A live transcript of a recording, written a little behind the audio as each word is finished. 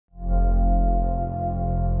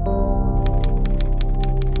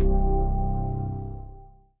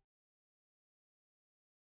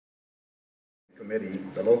committee,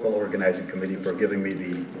 the local organizing committee, for giving me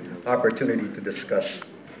the opportunity to discuss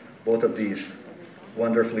both of these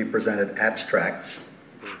wonderfully presented abstracts.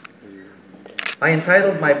 I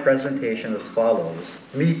entitled my presentation as follows: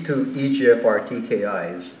 Me Too EGFR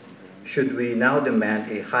TKIs, Should We Now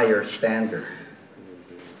Demand a Higher Standard?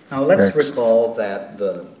 Now let's recall that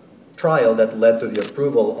the trial that led to the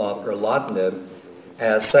approval of erlotinib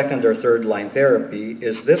as second or third line therapy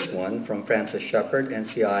is this one from Francis Shepard,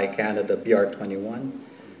 NCI Canada BR21,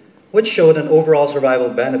 which showed an overall survival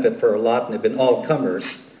benefit for erlotinib in all comers.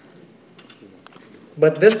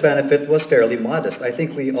 But this benefit was fairly modest. I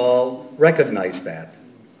think we all recognize that.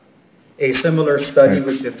 A similar study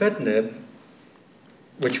with gefitinib,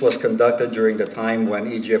 which was conducted during the time when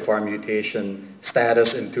EGFR mutation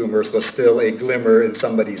status in tumors was still a glimmer in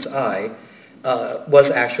somebody's eye,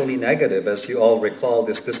 was actually negative. As you all recall,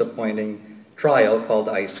 this disappointing trial called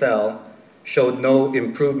ICEL showed no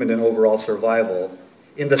improvement in overall survival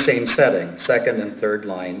in the same setting, second and third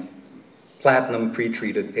line, platinum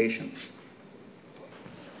pre-treated patients.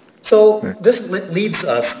 So this leads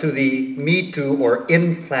us to the Me Too or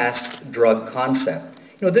in-class drug concept.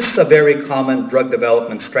 You know, this is a very common drug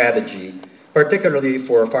development strategy, particularly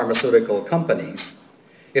for pharmaceutical companies.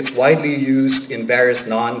 It's widely used in various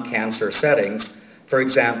non-cancer settings. For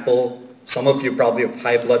example, some of you probably have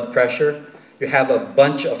high blood pressure. You have a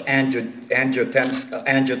bunch of angiotensin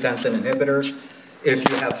inhibitors. If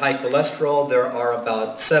you have high cholesterol, there are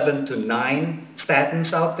about 7 to 9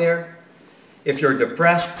 statins out there. If you're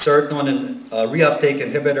depressed, serotonin and reuptake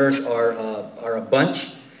inhibitors are a bunch.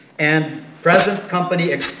 And present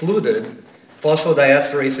company excluded,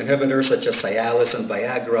 phosphodiesterase inhibitors such as Cialis and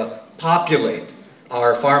Viagra populate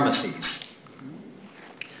our pharmacies.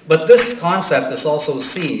 But this concept is also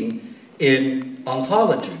seen in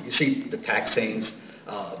oncology. You see the taxanes.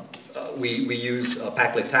 We use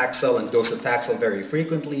paclitaxel and docetaxel very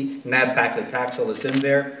frequently. Nab-paclitaxel is in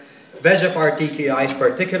there. VEGFR TKIs,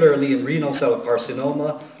 particularly in renal cell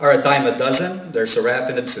carcinoma, are a dime a dozen. There's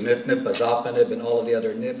sorafenib, sunitinib, pazopanib, and all of the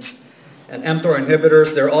other NIBs. And mTOR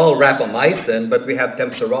inhibitors, they're all rapamycin, but we have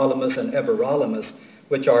temsirolimus and everolimus,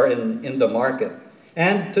 which are in the market.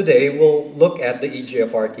 And today we'll look at the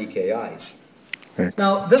EGFR TKIs.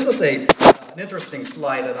 Now, this was an interesting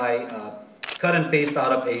slide that I cut and paste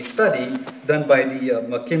out of a study done by the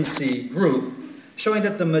McKinsey group, showing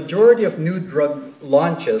that the majority of new drug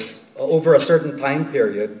launches over a certain time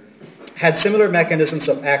period had similar mechanisms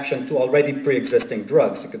of action to already pre-existing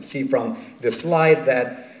drugs. You can see from this slide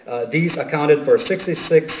that these accounted for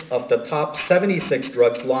 66 of the top 76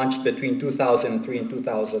 drugs launched between 2003 and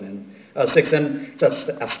 2006. And it's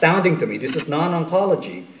astounding to me, this is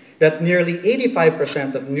non-oncology, that nearly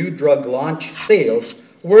 85% of new drug launch sales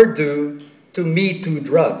were due to Me Too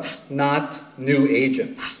drugs, not new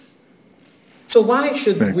agents. So why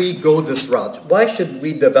should we go this route? Why should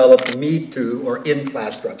we develop Me Too or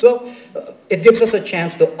in-class drugs? Well, it gives us a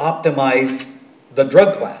chance to optimize the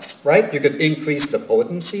drug class, right? You could increase the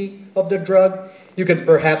potency of the drug. You could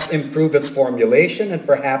perhaps improve its formulation and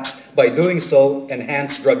perhaps by doing so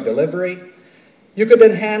enhance drug delivery. You could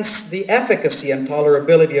enhance the efficacy and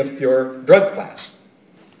tolerability of your drug class.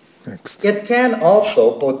 It can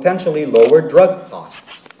also potentially lower drug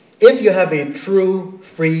costs if you have a true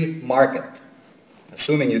free market.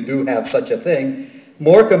 Assuming you do have such a thing,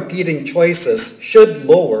 more competing choices should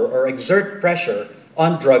lower or exert pressure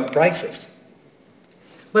on drug prices.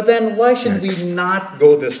 But then why should we not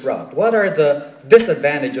go this route? What are the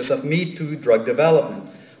disadvantages of Me Too drug development?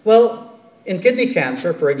 Well, in kidney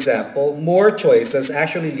cancer, for example, more choices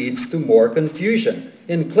actually leads to more confusion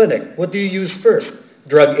in clinic. What do you use first?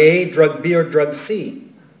 Drug A, drug B, or drug C?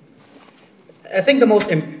 I think the most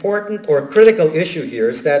important or critical issue here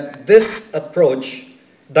is that this approach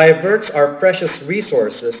diverts our precious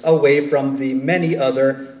resources away from the many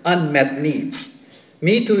other unmet needs.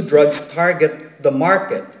 Me Too drugs target the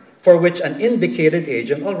market for which an indicated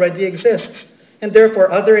agent already exists, and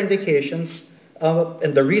therefore other indications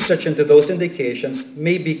and the research into those indications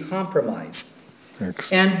may be compromised.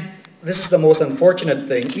 And this is the most unfortunate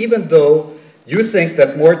thing. Even though you think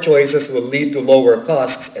that more choices will lead to lower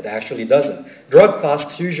costs, it actually doesn't. Drug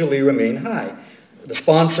costs usually remain high. The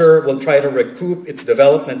sponsor will try to recoup its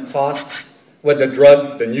development costs when the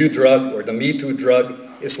drug, the new drug, or the Me Too drug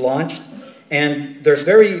is launched. And there's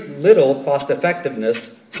very little cost effectiveness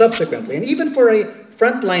subsequently. And even for a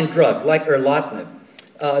frontline drug like erlotinib,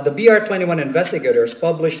 the BR21 investigators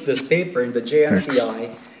published this paper in the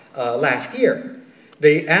JNCI last year.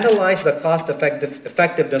 They analyzed the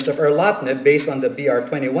cost-effectiveness of erlotinib based on the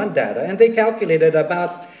BR21 data, and they calculated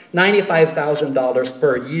about $95,000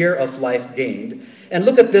 per year of life gained. And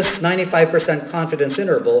look at this 95% confidence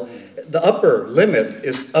interval. The upper limit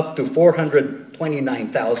is up to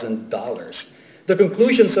 $429,000. The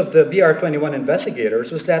conclusions of the BR21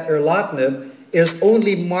 investigators was that erlotinib is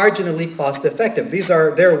only marginally cost-effective. These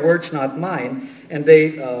are their words, not mine. And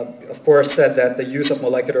they, of course, said that the use of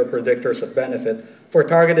molecular predictors of benefit for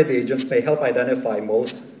targeted agents may help identify more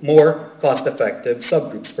cost-effective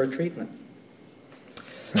subgroups for treatment.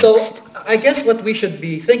 So I guess what we should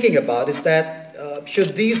be thinking about is that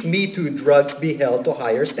should these Me Too drugs be held to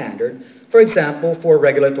higher standard, for example, for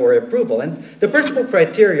regulatory approval? And the principal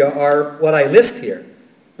criteria are what I list here.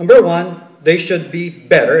 Number one, they should be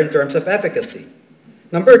better in terms of efficacy.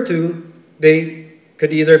 Number two, they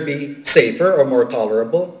could either be safer or more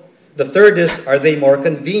tolerable. The third is, are they more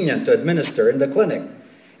convenient to administer in the clinic?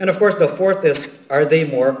 And of course, the fourth is, are they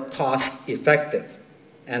more cost-effective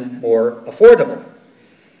and more affordable?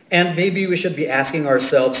 And maybe we should be asking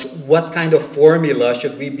ourselves, what kind of formula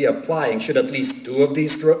should we be applying? Should at least two of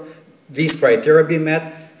these criteria be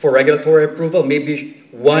met for regulatory approval? Maybe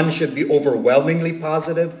one should be overwhelmingly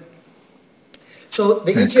positive. So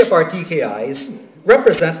the EGFR TKIs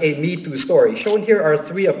represent a Me Too story. Shown here are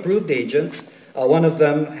 3 approved agents. One of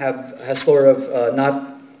them has sort of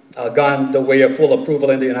not gone the way of full approval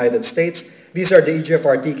in the United States. These are the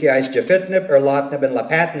EGFR TKIs gefitinib, erlotinib, and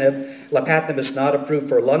lapatinib. Lapatinib is not approved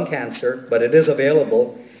for lung cancer, but it is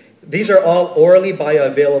available. These are all orally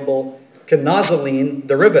bioavailable quinozoline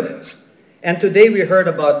derivatives. And today we heard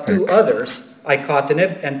about 2 others,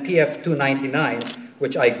 icotinib and PF299,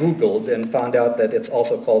 which I Googled and found out that it's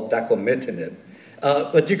also called dacomitinib.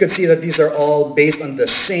 But you can see that these are all based on the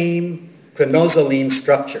same quinozoline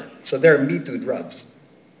structure. So they're Me Too drugs.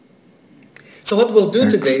 So what we'll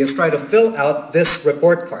do today is try to fill out this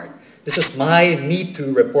report card. This is my Me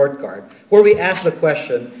Too report card, where we ask the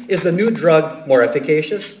question, is the new drug more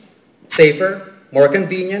efficacious, safer, more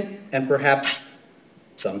convenient, and perhaps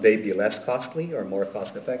someday be less costly or more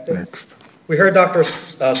cost-effective? We heard Dr.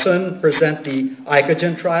 Sun present the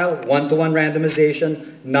Icogen trial, 1-to-1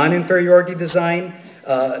 randomization, non-inferiority design.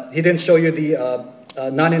 He didn't show you the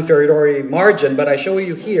non-inferiority margin, but I show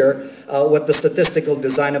you here what the statistical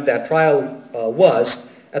design of that trial was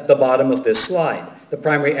at the bottom of this slide. The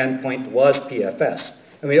primary endpoint was PFS.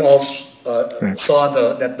 And we all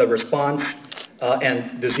saw that the response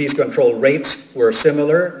and disease control rates were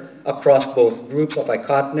similar across both groups of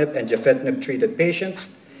icotinib and gefitinib treated patients,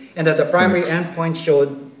 and that the primary endpoint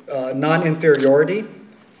showed non-inferiority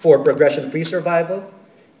for progression-free survival.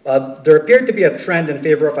 There appeared to be a trend in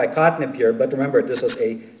favor of icotinib here, but remember, this was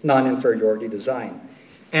a non-inferiority design.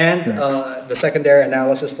 And the secondary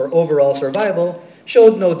analysis for overall survival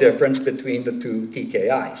showed no difference between the 2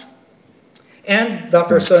 TKIs. And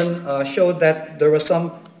Dr. Sun showed that there was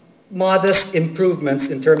some modest improvements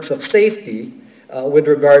in terms of safety with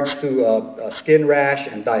regards to skin rash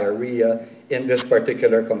and diarrhea in this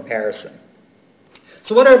particular comparison.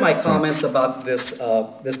 So what are my comments about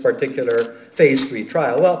this particular phase 3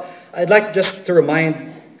 trial? Well, I'd like just to remind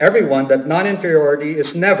everyone that non-inferiority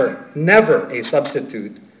is never a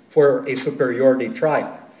substitute for a superiority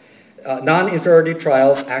trial. Non-inferiority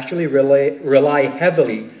trials actually rely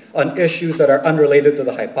heavily on issues that are unrelated to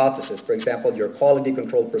the hypothesis. For example, your quality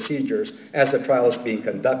control procedures as the trial is being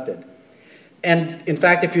conducted. And in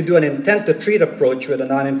fact, if you do an intent to treat approach with a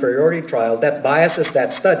non-inferiority trial, that biases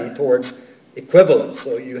that study towards equivalence.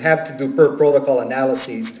 So you have to do per protocol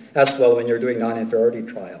analyses as well when you're doing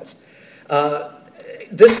non-inferiority trials.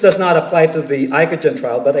 This does not apply to the Icogen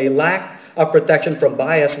trial, but a lack of protection from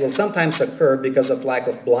bias will sometimes occur because of lack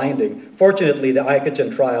of blinding. Fortunately, the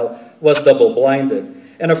Icogen trial was double-blinded.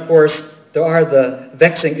 And of course, there are the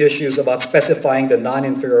vexing issues about specifying the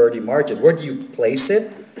non-inferiority margin. Where do you place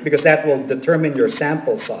it? Because that will determine your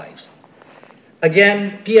sample size.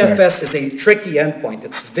 Again, PFS is a tricky endpoint.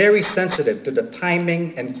 It's very sensitive to the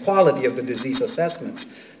timing and quality of the disease assessments.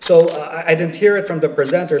 So I didn't hear it from the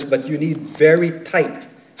presenters, but you need very tight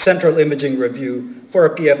central imaging review for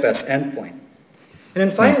a PFS endpoint. And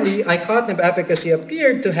then finally, icotinib efficacy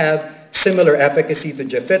appeared to have similar efficacy to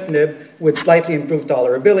gefitinib with slightly improved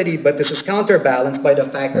tolerability, but this is counterbalanced by the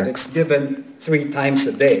fact that it's given 3 times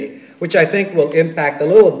a day, which I think will impact a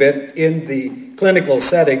little bit in the clinical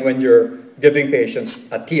setting when you're giving patients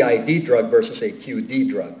a TID drug versus a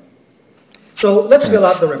QD drug. So let's fill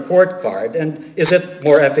out the report card. And is it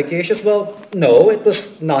more efficacious? Well, no, it was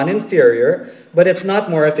non-inferior, but it's not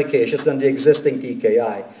more efficacious than the existing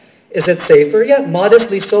TKI. Is it safer? Yeah,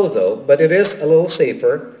 modestly so, though, but it is a little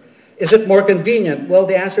safer. Is it more convenient? Well,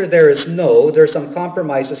 the answer there is no. There are some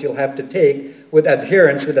compromises you'll have to take with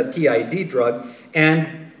adherence with a TID drug,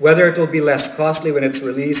 and whether it will be less costly when it's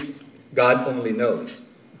released, God only knows.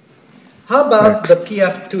 How about the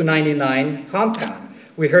PF299 compound?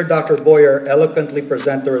 We heard Dr. Boyer eloquently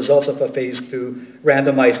present the results of a phase 2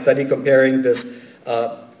 randomized study comparing this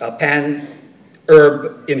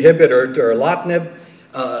pan-ERB inhibitor to erlotinib.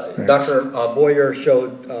 Dr. Boyer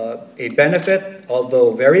showed a benefit,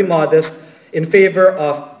 although very modest, in favor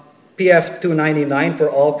of PF299 for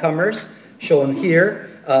all comers, shown here,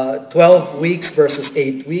 12 weeks versus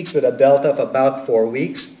 8 weeks with a delta of about 4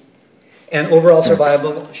 weeks. And overall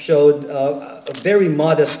survival showed a very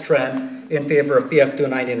modest trend in favor of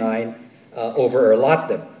PF299 over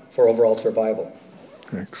erlotinib for overall survival.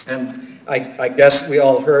 Thanks. And I guess we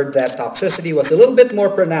all heard that toxicity was a little bit more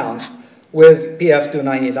pronounced with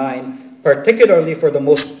PF299, particularly for the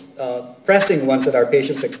most pressing ones that our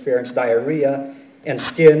patients experience, diarrhea and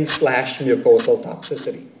skin/mucosal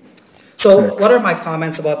toxicity. So what are my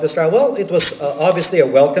comments about this trial? Well, it was obviously a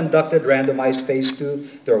well-conducted randomized phase 2.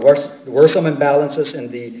 There were some imbalances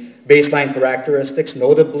in the baseline characteristics,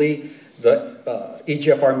 notably the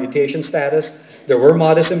EGFR mutation status. There were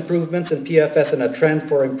modest improvements in PFS and a trend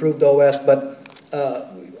for improved OS, but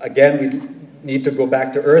again, we need to go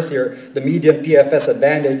back to earth here. The median PFS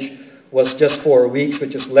advantage was just 4 weeks,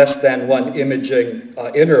 which is less than one imaging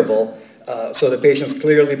interval. So the patients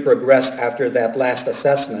clearly progressed after that last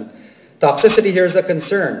assessment. Toxicity here is a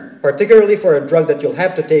concern, particularly for a drug that you'll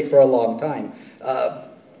have to take for a long time.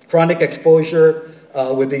 Chronic exposure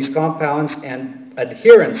with these compounds and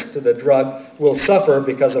adherence to the drug will suffer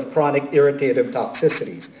because of chronic irritative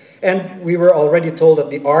toxicities. And we were already told that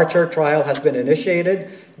the Archer trial has been initiated.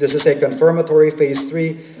 This is a confirmatory phase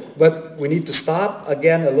 3, but we need to stop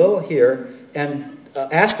again a little here and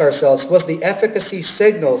ask ourselves, was the efficacy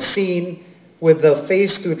signal seen with the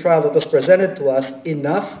phase 2 trial that was presented to us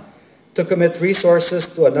enough to commit resources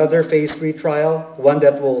to another phase 3 trial, one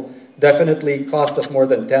that will definitely cost us more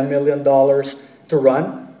than $10 million to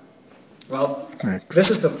run? Well, this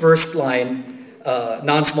is the first line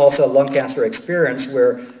non-small cell lung cancer experience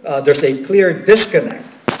where there's a clear disconnect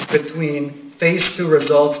between phase 2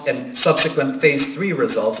 results and subsequent phase 3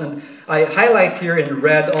 results. And I highlight here in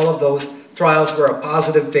red all of those trials where a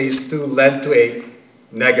positive phase 2 led to a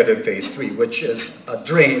negative phase 3, which is a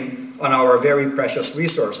drain on our very precious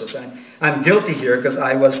resources. And I'm guilty here because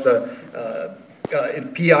I was the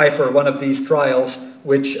PI for one of these trials,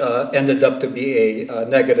 which ended up to be a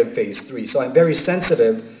negative phase 3. So I'm very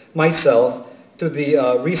sensitive myself to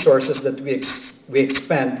the resources that we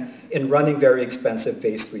expend in running very expensive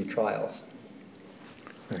phase 3 trials.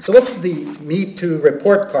 So what's the Me Too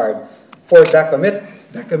report card for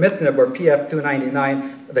dacomitinib or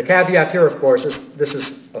PF299? The caveat here, of course, is this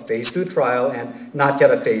is a phase 2 trial and not yet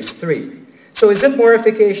a phase 3. So is it more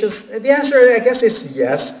efficacious? The answer, I guess, is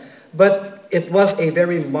yes, but it was a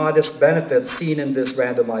very modest benefit seen in this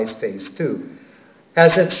randomized phase 2.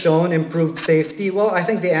 Has it shown improved safety? Well, I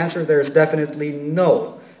think the answer there is definitely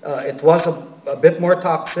no. It was a bit more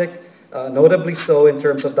toxic, notably so in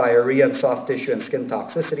terms of diarrhea and soft tissue and skin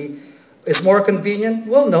toxicity. Is more convenient?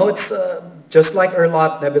 Well, no, it's just like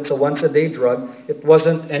erlotinib, it's a once-a-day drug. It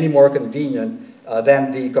wasn't any more convenient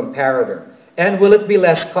than the comparator. And will it be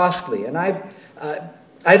less costly? And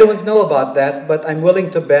I don't know about that, but I'm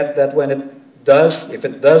willing to bet that when it does, if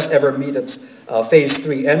it does ever meet its phase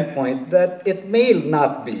 3 endpoint, that it may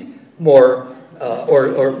not be more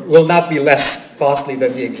or will not be less costly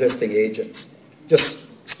than the existing agents. Just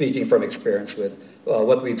speaking from experience with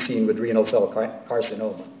what we've seen with renal cell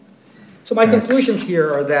carcinoma. So my conclusions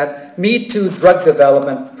here are that Me Too drug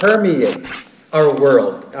development permeates our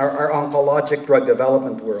world, our oncologic drug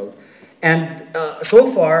development world. And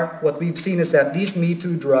so far, what we've seen is that these Me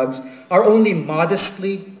Too drugs are only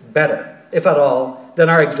modestly better, if at all, than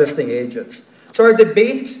our existing agents. So our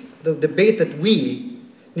debate, the debate that we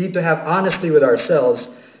need to have honestly with ourselves,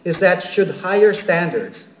 is that should higher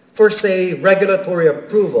standards for, say, regulatory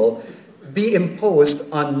approval be imposed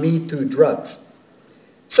on Me Too drugs?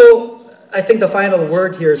 So I think the final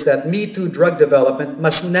word here is that Me Too drug development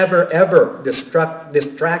must never, ever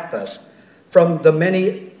distract us from the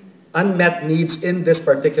many unmet needs in this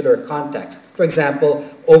particular context. For example,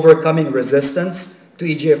 overcoming resistance to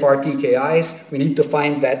EGFR TKIs. We need to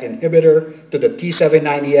find that inhibitor to the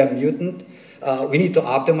T790M mutant. We need to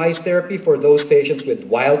optimize therapy for those patients with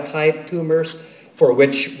wild-type tumors for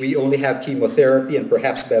which we only have chemotherapy and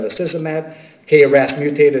perhaps bevacizumab.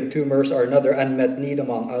 KRAS-mutated tumors are another unmet need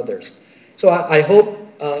among others. So I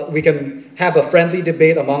hope we can have a friendly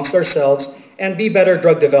debate amongst ourselves and be better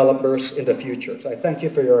drug developers in the future. So I thank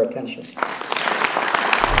you for your attention.